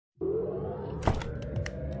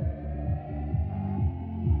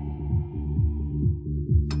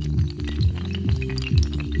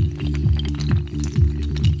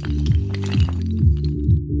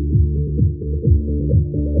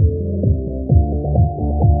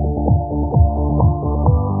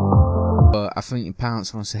think your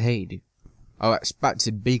parents must hate you. Or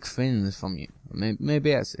expected big things from you.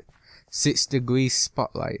 Maybe that's it. 6-degree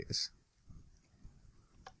spotlights.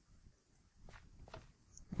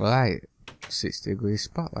 Right. 6-degree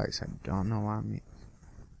spotlights. I don't know what I mean.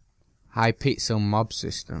 High pixel mob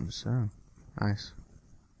systems. Oh, nice.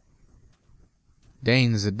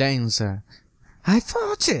 Danger. I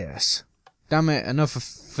thought this. Damn it, another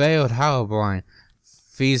failed Herobrine.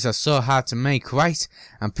 These are so hard to make, right?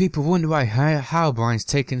 And people wonder why Herobrine's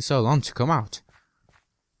taking so long to come out.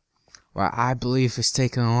 Well, I believe it's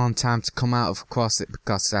taken a long time to come out, of course,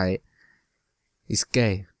 because he's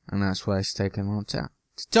gay. And that's why it's taking a long time.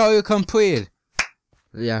 Tutorial completed!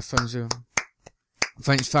 Yeah, thanks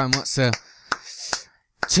very much, sir.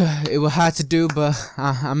 It was hard to do, but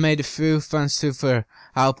I made it through thanks to the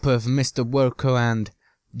help of Mr. Worker and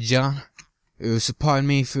John, who supported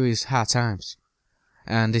me through his hard times.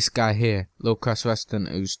 And this guy here, low-class resident,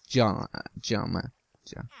 who's John, man.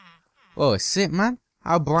 John. Oh, it's it, man.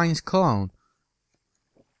 Herobrine's clone.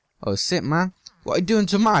 Oh, it's it, man. What are you doing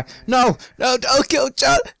to my... No, don't kill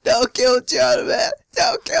John. Don't kill John, man.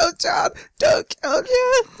 Don't kill John. Don't kill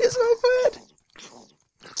John. It's my friend.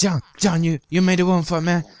 John, you made a run for it,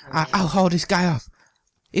 man. I'll hold this guy off.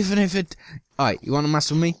 Even if it... Alright, you wanna mess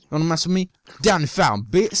with me? Down the fountain,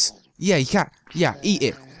 bitch. Yeah, you can't. Yeah, eat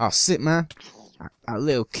it. Oh, sit, man.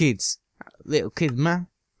 Little kids, man.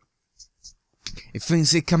 He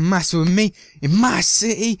thinks he can mess with me in my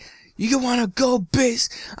city. You wanna go, bitch?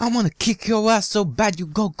 I wanna kick your ass so bad you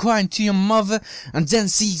go crying to your mother, and then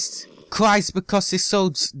she cries because he's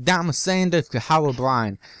so damn ashamed of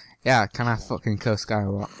Herobrine. Yeah, can I fucking curse guy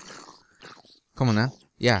or what? Come on now.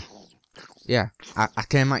 Yeah. I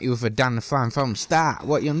came at you with a damn flying from the start.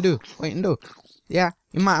 What you gonna do? Yeah,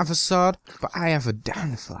 you might have a sword, but I have a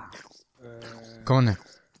damn fly. Come on now.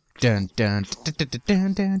 Dun.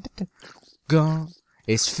 Gone.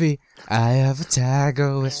 It's free. I have a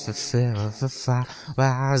tiger. It's for fear of a fire.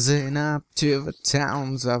 Rising up to the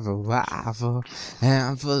towns of a rival.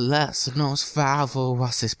 And for less of no survival.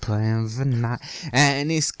 What's this playing the night? And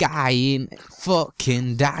this guy ain't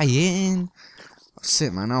fucking dying. What's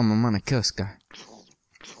it, man? Oh, my man, a curse guy.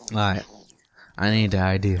 Right. I need an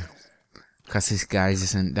idea. Cause this guy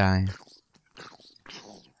isn't dying.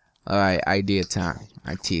 Alright, idea time.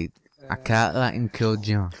 I can't let him kill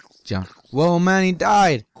John. Whoa, man, he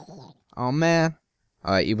died! Oh, man.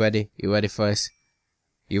 Alright, you ready? You ready for this?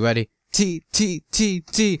 You ready? T.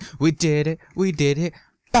 We did it.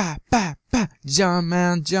 Ba. John,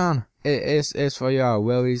 man, John. It's for your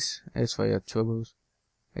worries. It's for your troubles.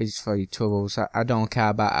 It's for your troubles. I don't care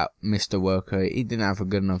about Mr. Worker. He didn't have a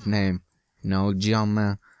good enough name. No, John,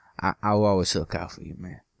 man. I'll always look out for you,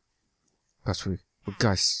 man. Cause we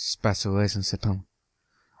got a special relationship, huh?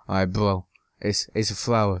 Alright, bro. It's a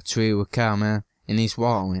flower tree with cow, man. It needs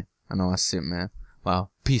watering. I know that's it, man.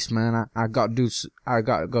 Well, peace, man. I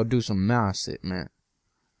gotta go do some mouse shit, man.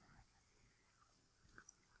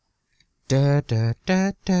 Da.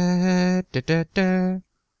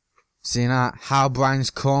 See now,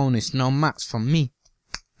 Herobrine's clone is no match for me.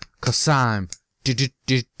 Cause I'm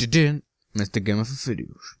Mr. Game of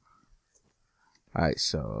Videos. Alright,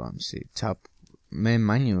 so let me see. Top main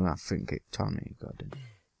menu, I think it Tony got it.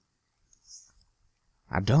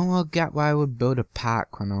 I don't get why I would build a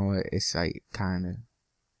park when it's like kinda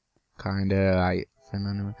like thing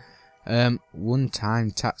anyway. One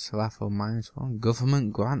time tax level -1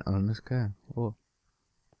 government grant on this game. Whoa.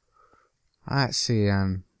 Let's see,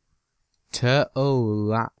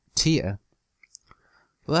 Tier.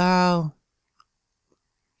 Well,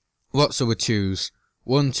 what shall we choose?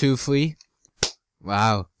 1, 2, 3.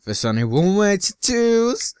 Wow, there's only one way to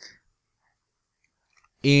choose.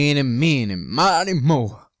 Any, meeny, mighty,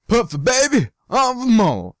 more. Perfect, baby, of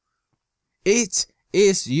more. It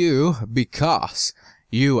is you because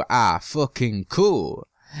you are fucking cool.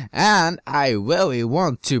 And I really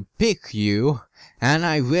want to pick you. And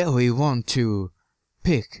I really want to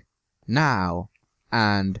pick now.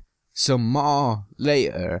 And some more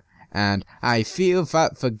later. And I feel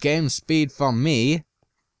that the game speed for me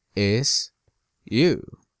is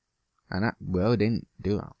you. And I really didn't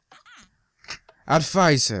do that.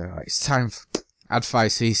 Advisor, it's time for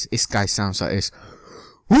advice. This guy sounds like this.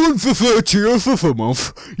 On the 30th of the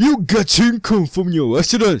month, you get income from your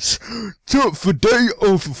residence. Take the date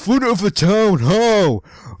of the front of the town hall.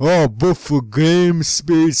 Oh, but for game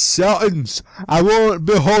speed settings, I won't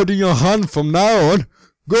be holding your hand from now on.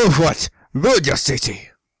 Go for it. Build your city.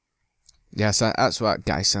 Yes, that's what that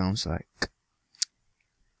guy sounds like.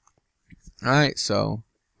 Alright, so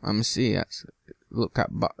let me see. Look at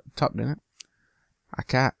top, didn't it? I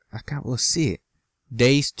can't really see it.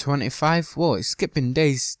 Days 25? Whoa, it's skipping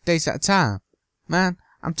days at a time. Man,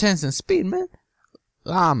 I'm tensing speed, man.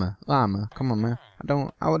 Llama, come on, man. I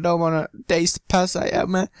don't want days to pass like that,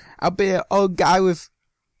 man. I'll be an old guy with...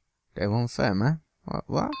 They won't fair, man.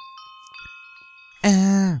 What?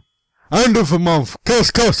 End of a month.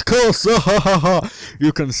 Course.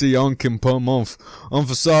 You can see onkin per month. On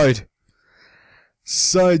the side.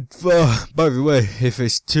 By the way, if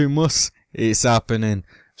it's too much, it's happening.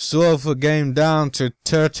 Slow the game down to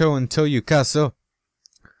turtle until you castle.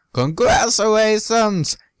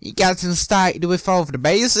 Congratulations! You getting started with all the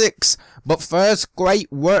basics. But first,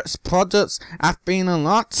 great works products have been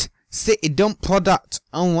unlocked. City dump product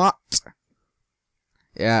unlocked.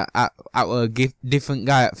 Yeah, I will give different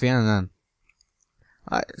guy at the end then.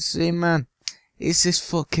 Alright, see man. It's just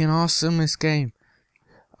fucking awesome this game.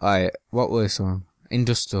 Alright, what was this one?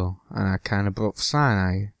 Industrial. And I kinda broke the sign,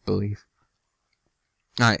 I believe.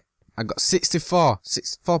 Alright, I got 64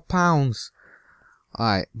 pounds.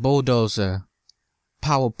 Alright, bulldozer.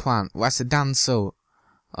 Power plant. Residential.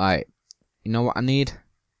 Alright, you know what I need?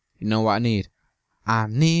 I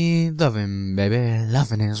need loving, baby.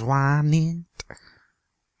 Loving is what I need.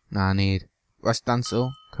 Now I need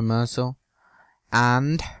residential, commercial,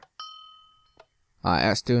 and... Alright,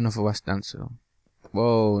 let's do another residential.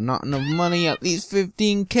 Whoa, not enough money, at least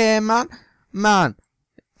 15k, man. Man,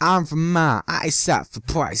 I'm for mine. I sat for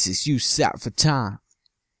prices, you sat for time.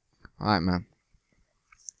 Alright, man.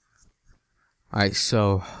 Alright,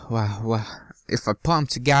 so, well, if I put them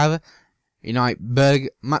together, you know, like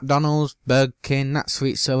McDonald's, Burger King, that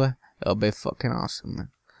sweet sour, it'll be fucking awesome, man.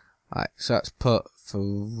 Alright, so let's put for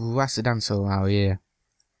residential out here.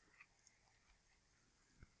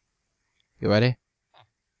 You ready?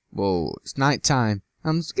 Whoa, it's night time.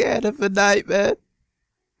 I'm scared of the night, man.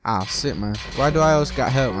 Ah, shit, man. Why do I always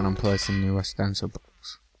get hurt when I'm placing new residential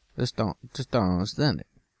blocks? Just don't understand it.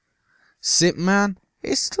 Shit, man.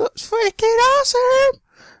 It looks freaking awesome.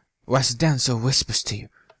 Residential whispers to you.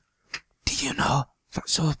 Do you know that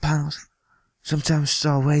solar panels sometimes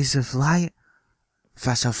store waves of light?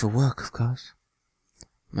 That's how they work, of course.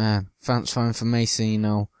 Man, thanks for information, you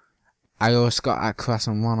know. I always got that class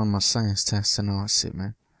on one on my science test and all that shit,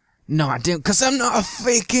 man. No, I didn't, because I'm not a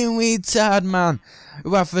freaking retard, man.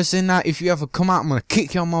 Whoever seen that, if you ever come out, I'm going to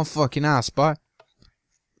kick your motherfucking ass, boy.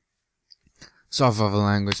 Sorry for the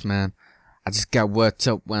language, man. I just get worked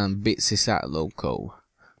up when bits this out loco.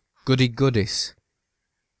 Goodies.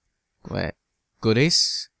 Wait.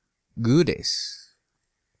 Goodies?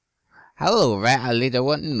 Hello, rat little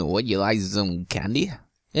one. Would you like some candy?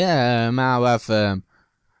 Yeah, I have a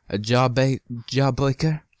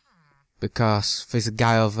jawbreaker. Because there's a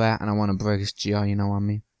guy over there and I want to break his jaw, you know what I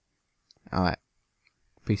mean? Alright.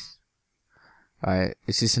 Peace. Alright,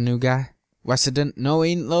 is this a new guy? Resident? No,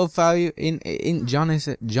 he ain't low value. Ain't John, is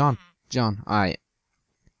it? John. Alright.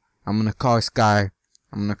 I'm gonna call this guy.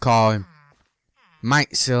 I'm gonna call him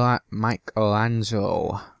Michelangelo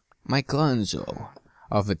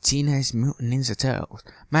of the Teenage Mutant Ninja Turtles.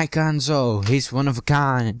 Michelangelo, he's one of a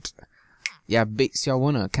kind. Yeah, bitch, you're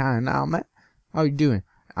one of a kind now, man. How you doing?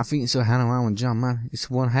 I think you're still hanging around with John, man. It's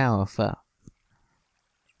one hell of a fella.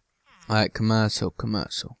 Alright, commercial.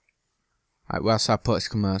 Alright, where else I put this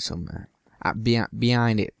commercial, man?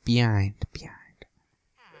 Behind it.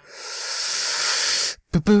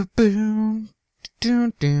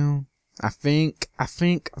 I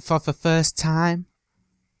think for the first time,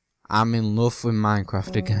 I'm in love with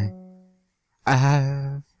Minecraft again. I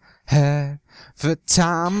have had the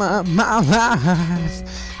time of my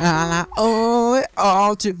life, and I owe it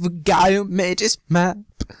all to the guy who made this map.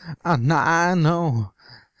 And I know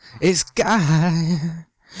it's guy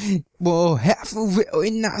will have a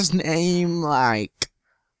really nice name like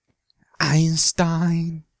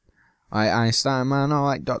Einstein. Alright, Einstein, man.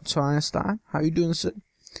 Alright, Dr. Einstein. How you doing, sir?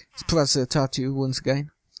 It's a pleasure to talk to you once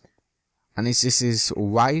again. And this is his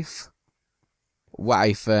wife.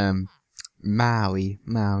 Maui,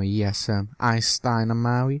 yes, Einstein and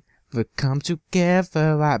Maui, they come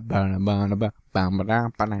together like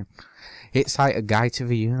it's like a guide to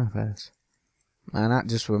the universe. Man, that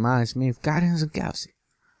just reminds me of Guardians of the Galaxy.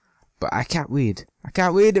 But I can't read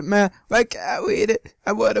it, man. I can't read it.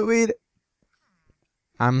 I want to read it.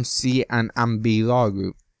 MC and Ambi Law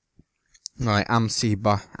Group. Right, MC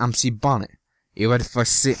Bonnet. You ready for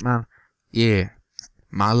shit, man? Yeah.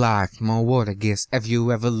 My life, my word, I guess. Have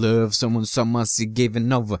you ever loved someone so much you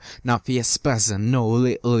giving over? Not for your special, no,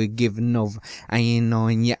 literally giving over. And you know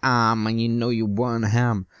in your arm, and you know you want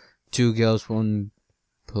ham. 2 girls, 1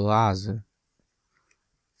 plaza.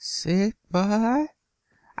 Sick, boy.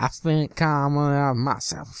 I think I'm gonna have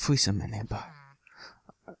myself a threesome in there, boy.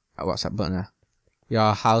 What's that button there?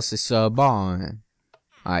 Your house is so boring.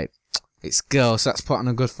 Right, it's girls that's putting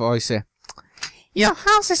a good voice here. Your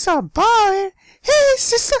house is so boring. Hey,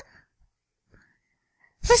 sister.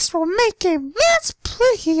 This will make it much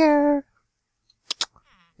prettier.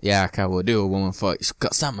 Yeah, okay, we'll do a woman voice,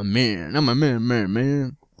 cause I'm a man. I'm a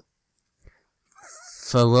man.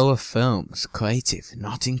 For lower films, creative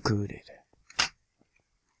not included.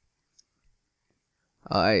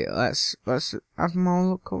 Alright, let's have more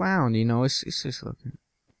look around, you know, it's just looking.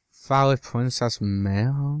 Valley Princess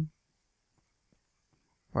Mail?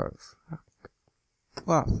 What the fuck?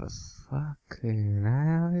 What the fucking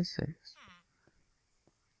hell is this?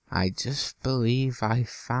 I just believe I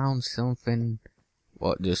found something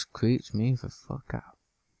what just creeps me the fuck out.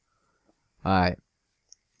 Alright.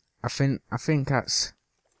 I think that's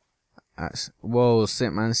whoa,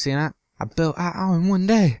 shit, man, see that? I built that all in one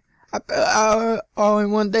day. I built that all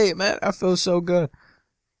in one day, man. I feel so good.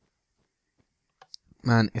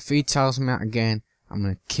 Man, if he tells me that again, I'm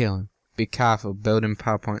gonna kill him. Be careful building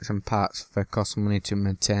PowerPoints and parts, they cost money to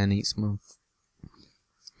maintain each month.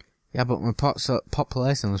 Yeah, but my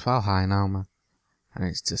population is well high now, man. And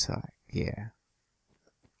it's just like, yeah.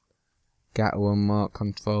 Got a remote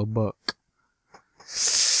control book.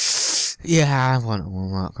 Yeah, I want a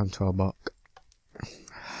remote control book.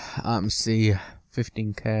 Let me see,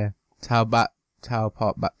 15k.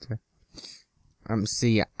 Teleport back to. Let me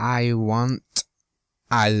see, I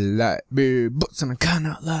like big books and I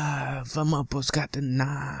cannot love. I'm up, got to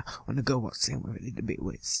nah. Wanna go watch him ready to be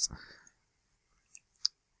with.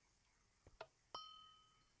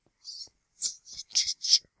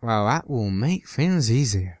 Well, that will make things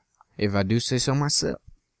easier, if I do say so myself.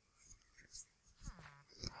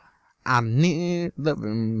 I need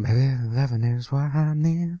loving, baby, loving is what I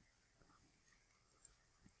need.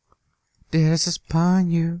 This is upon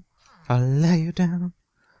you, I'll lay you down.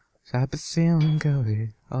 So I be feeling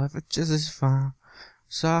good, all of it just is fine.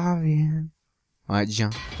 Sorry. Alright,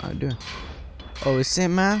 John, how you doing? Oh, is it,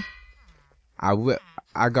 man? I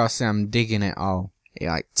gotta say, I'm digging it all. It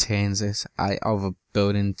like tenses,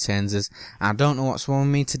 overbuilding tenses. I don't know what's wrong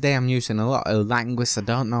with me today. I'm using a lot of language I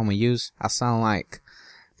don't normally use. I sound like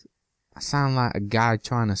a guy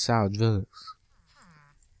trying to sell drugs.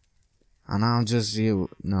 And I'm just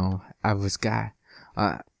average guy.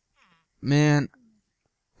 Man,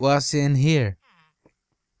 what's in here?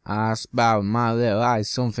 I spy with my little eyes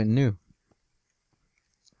something new.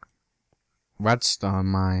 Redstone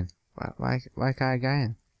mine. Why can't I get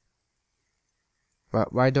in?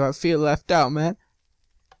 Why do I feel left out, man?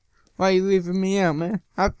 Why are you leaving me out, man?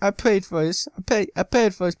 I paid for this. I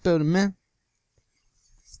paid for this building, man.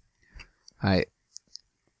 Alright.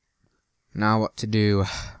 Now what to do?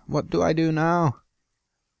 What do I do now?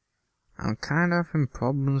 I'm kind of having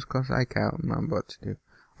problems because I can't remember what to do.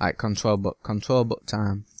 Alright, control book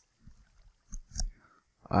time.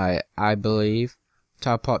 Alright, I believe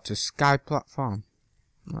teleport to sky platform.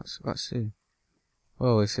 Let's see.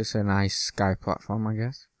 Oh, this is a nice sky platform, I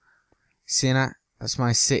guess. See that? That's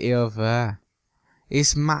my city over there.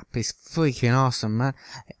 This map is freaking awesome, man.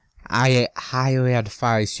 I highly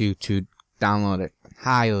advise you to download it.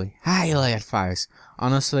 Highly advise.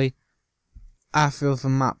 Honestly, I feel the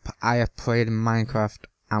map I have played in Minecraft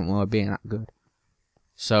ain't really being that good.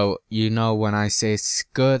 So, you know when I say it's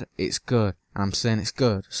good, it's good. And I'm saying it's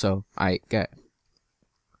good, so I get it.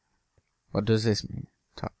 What does this mean?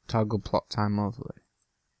 Toggle plot time overlay.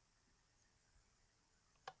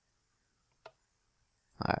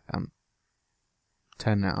 I'm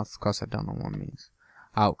turning it off because I don't know what it means.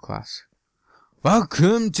 Outclass.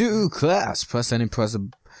 Welcome to class. Press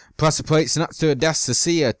the plates next to a desk to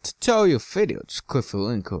see a tutorial video. Just click the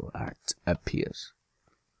link or it appears.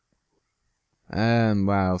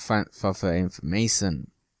 Well, thanks for the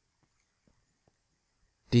information.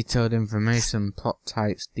 Detailed information, plot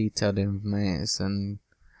types, detailed information.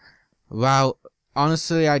 Well,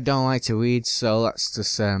 honestly, I don't like to read, so let's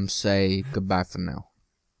just say goodbye for now.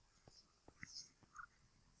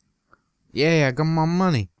 Yeah, I got my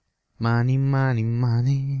money. Money, money,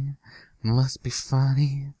 money. Must be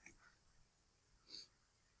funny.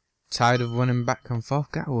 Tired of running back and forth?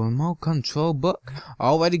 Got a remote control book.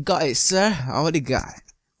 Already got it, sir. Already got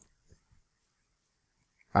it.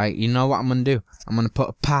 Right, you know what I'm gonna do? I'm gonna put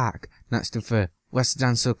a park next to the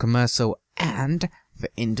residential, commercial, and the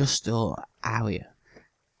industrial area.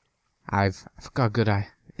 I've got a good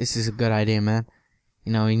idea. This is a good idea, man.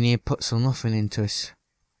 You know, you need to put some nothing into it.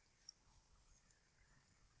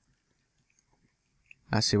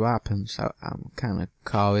 Let's see what happens. I'm kind of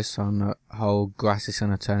cautious on the whole grass is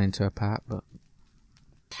gonna turn into a park, but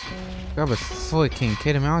you gotta be freaking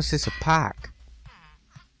kidding me. How is this a park?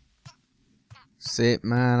 See it,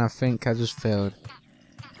 man, I think I just failed.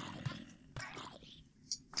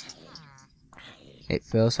 It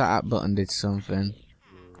feels like that button did something.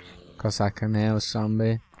 Cause I can hear a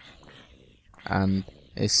zombie. And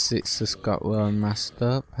it's just got well messed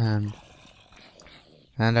up, and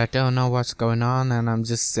I don't know what's going on, and I'm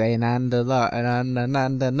just saying and a lot, and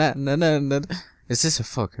is this a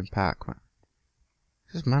fucking park, man?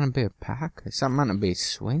 Is this meant to be a park? Is that meant to be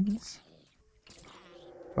swings?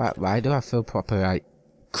 Why do I feel proper like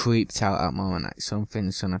creeped out at the moment, like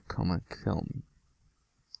something's gonna come and kill me?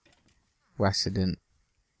 Resident,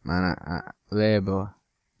 man, labor.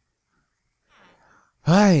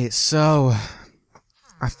 Right, so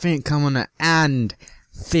I think I'm gonna end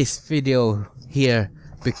this video here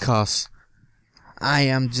because I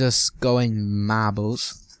am just going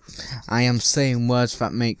marbles. I am saying words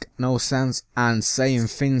that make no sense and saying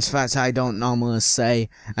things that I don't normally say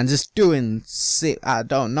and just doing shit I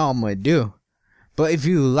don't normally do. But if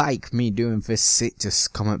you like me doing this shit,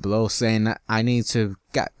 just comment below saying that I need to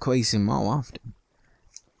get crazy more often.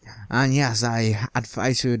 And yes, I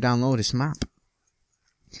advise you to download this map.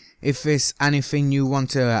 If there's anything you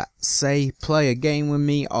want to say, play a game with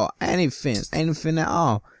me, or anything at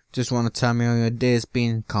all, just want to tell me on your days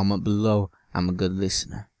being, comment below. I'm a good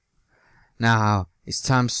listener. Now, it's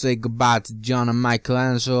time to say goodbye to John and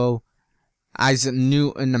Michelangelo, Isaac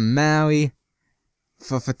Newton and Mary,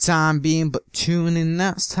 for the time being, but tune in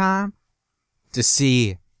next time to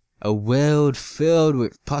see a world filled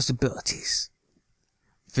with possibilities.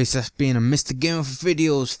 This has been a Mr. Game of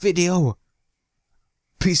Videos video.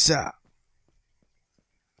 Peace out.